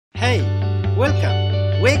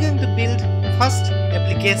Welcome! We're going to build first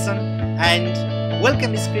application and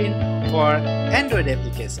welcome screen for Android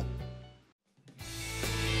application.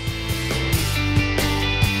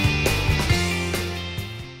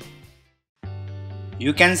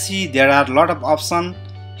 You can see there are a lot of options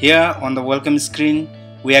here on the welcome screen.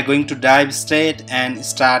 We are going to dive straight and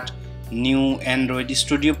start new Android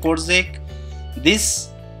Studio project.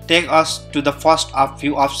 This takes us to the first of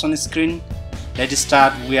few options screen. Let's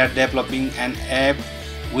start. We are developing an app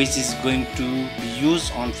which is going to be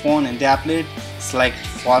used on phone and tablet. Select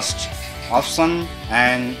first option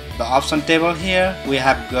and the option table here we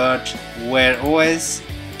have got Wear OS,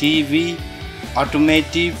 TV,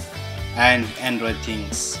 automotive and Android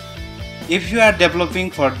things. If you are developing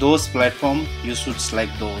for those platforms, you should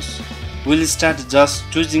select those. We'll start just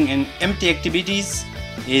choosing an empty activities.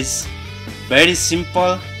 Is very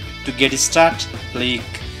simple. To get started, click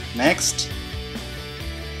next.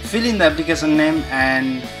 Fill in the application name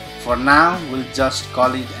and for now we'll just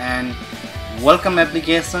call it an welcome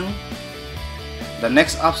application. The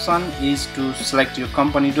next option is to select your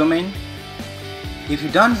company domain. If you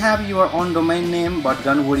don't have your own domain name, but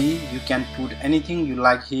don't worry, you can put anything you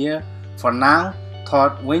like here. For now,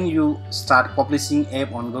 thought when you start publishing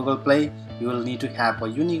app on Google Play, you will need to have a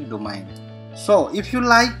unique domain. So if you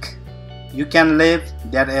like, you can leave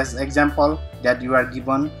that as example that you are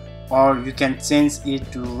given, or you can change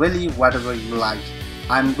it to really whatever you like.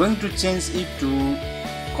 I'm going to change it to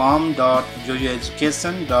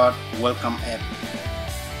com.yoyoeducation.welcomeapp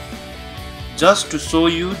just to show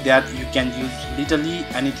you that you can use literally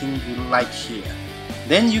anything you like here.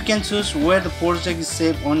 Then you can choose where the project is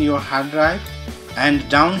saved on your hard drive, and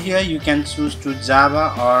down here you can choose to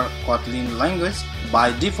Java or Kotlin language.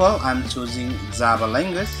 By default I'm choosing Java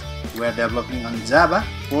language. We're developing on Java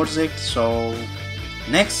project. So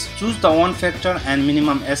next, choose the one factor and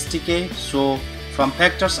minimum SDK. So from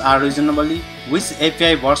factors are reasonably which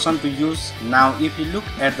API version to use. Now if you look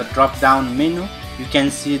at the drop down menu, you can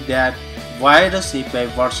see that various API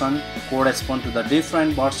version correspond to the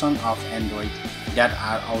different version of Android that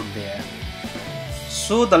are out there.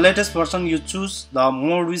 So the latest version you choose, the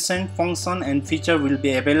more recent function and feature will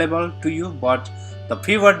be available to you, but the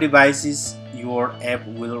preferred devices your app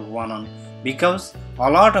will run on, because a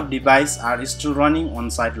lot of devices are still running on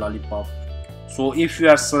site Lollipop. So if you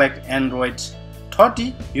are select Android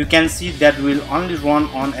 30, you can see that will only run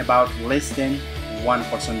on about less than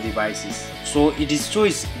 1% devices. So it is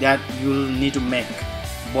choice that you'll need to make,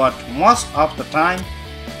 but most of the time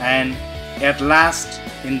and at last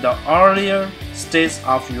in the earlier stage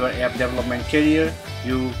of your app development career,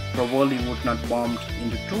 you probably would not bump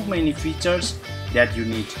into too many features that you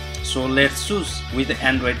need. So let's choose with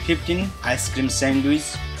Android 15 ice cream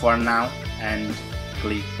sandwich for now and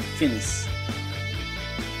click finish.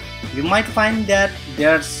 You might find that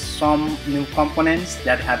there's some new components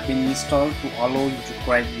that have been installed to allow you to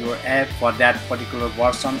create your app for that particular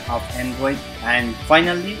version of Android, and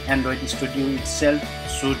finally Android Studio itself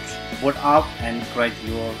should boot up and create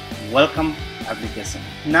your welcome application.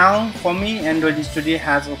 Now for me, Android Studio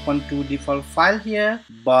has opened two default files here,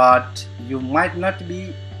 but you might not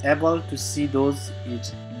be able to see those.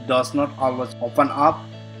 It does not always open up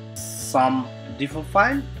some default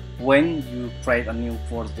file when you create a new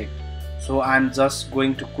project. So I'm just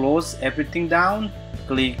going to close everything down.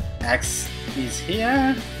 Click X is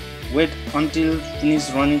here. Wait until finish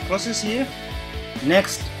running process here.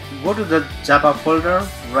 Next, go to the Java folder,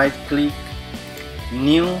 right click,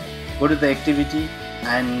 new, go to the activity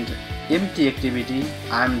and empty activity.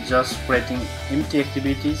 I'm just creating empty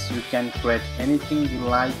activities. You can create anything you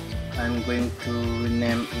like. I'm going to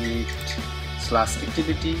rename it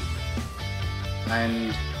 /activity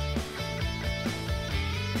and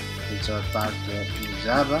it's a target in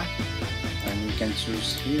Java, and you can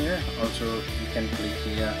choose here. Also you can click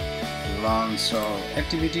here launch or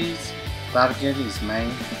activities. Target is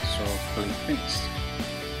main, so click finish.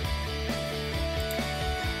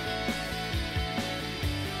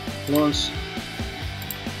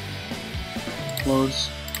 Close.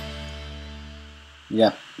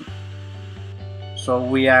 Yeah, so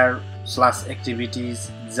we are /activities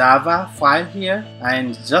Java file here,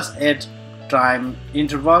 and just add time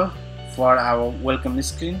interval for our welcome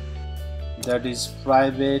screen, that is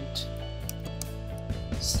private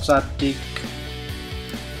static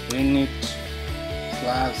init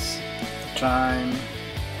 /time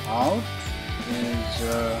out is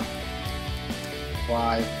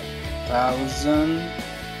 5000.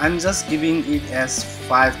 I'm just giving it as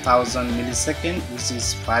 5000 millisecond, which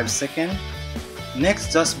is 5 seconds.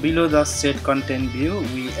 Next, just below the set content view,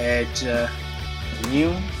 we add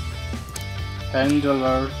new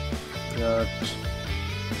handler dot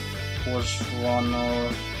post runner,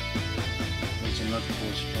 which is not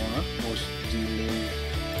post runner, post delay,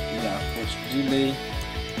 yeah, post delay,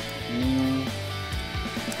 new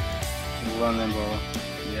runnable.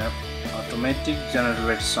 Yep, automatic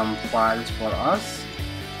generate some files for us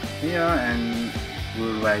here, and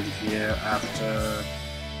we'll write here after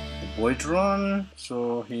the void run.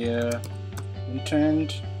 So here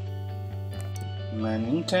intent, main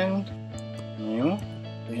intent, new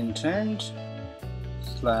intent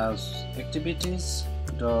slash activities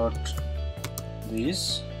dot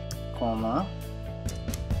this comma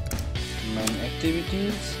main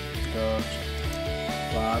activities dot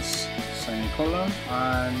class semicolon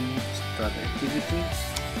and start activities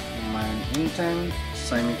main intent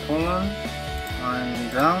semicolon,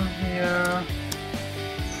 and down here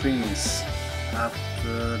finish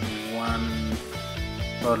after the one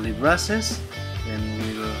curly braces. Then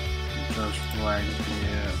we'll just write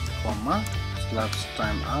here comma slash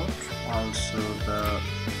timeout, also the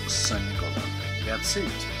semicolon. That's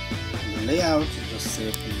it. The layout, just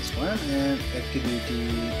save this one, and activity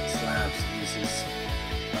slash this is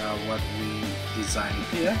what we designed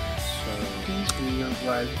here. So this we will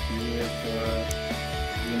write here for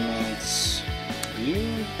image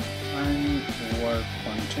view and work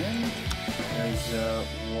content as a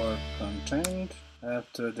work content.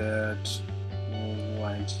 After that we'll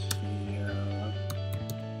write here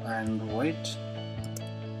and wait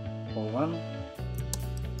colon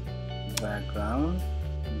background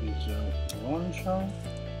visual launcher,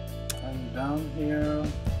 and down here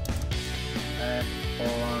add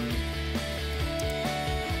colon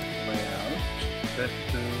layout set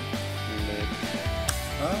to left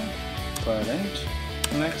parent.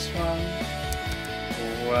 Next one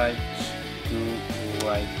right to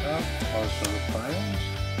right up, also the parent.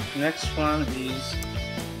 Next one is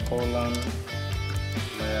colon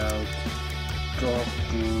layout drop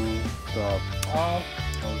to drop off,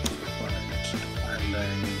 also the parent. And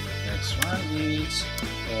then next one is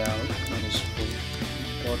layout underscore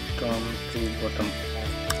bottom to bottom up,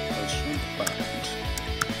 also the parent.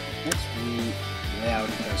 Next we layout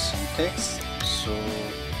as some text, so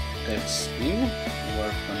text view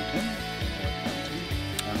work content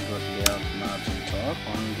Android layout margin top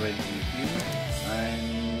Android view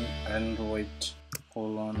and Android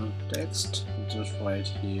colon text, just right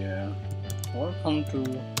here welcome to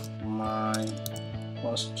my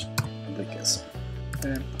first application.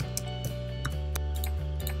 Okay.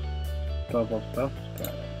 Top of top,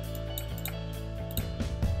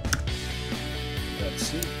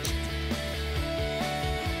 that's it.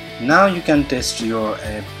 Now you can test your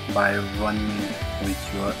app by running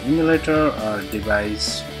with your emulator or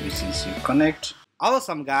device which is you connect.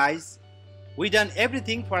 Awesome guys, we done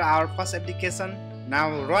everything for our first application.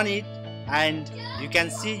 Now run it and you can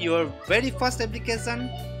see your very first application.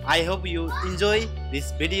 I hope you enjoy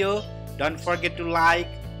this video. Don't forget to like,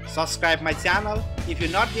 subscribe my channel if you're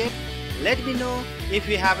not yet. Let me know if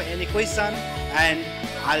you have any question, and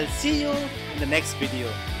I'll see you in the next video.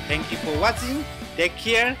 Thank you for watching. Take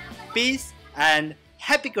care, peace and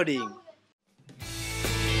happy coding.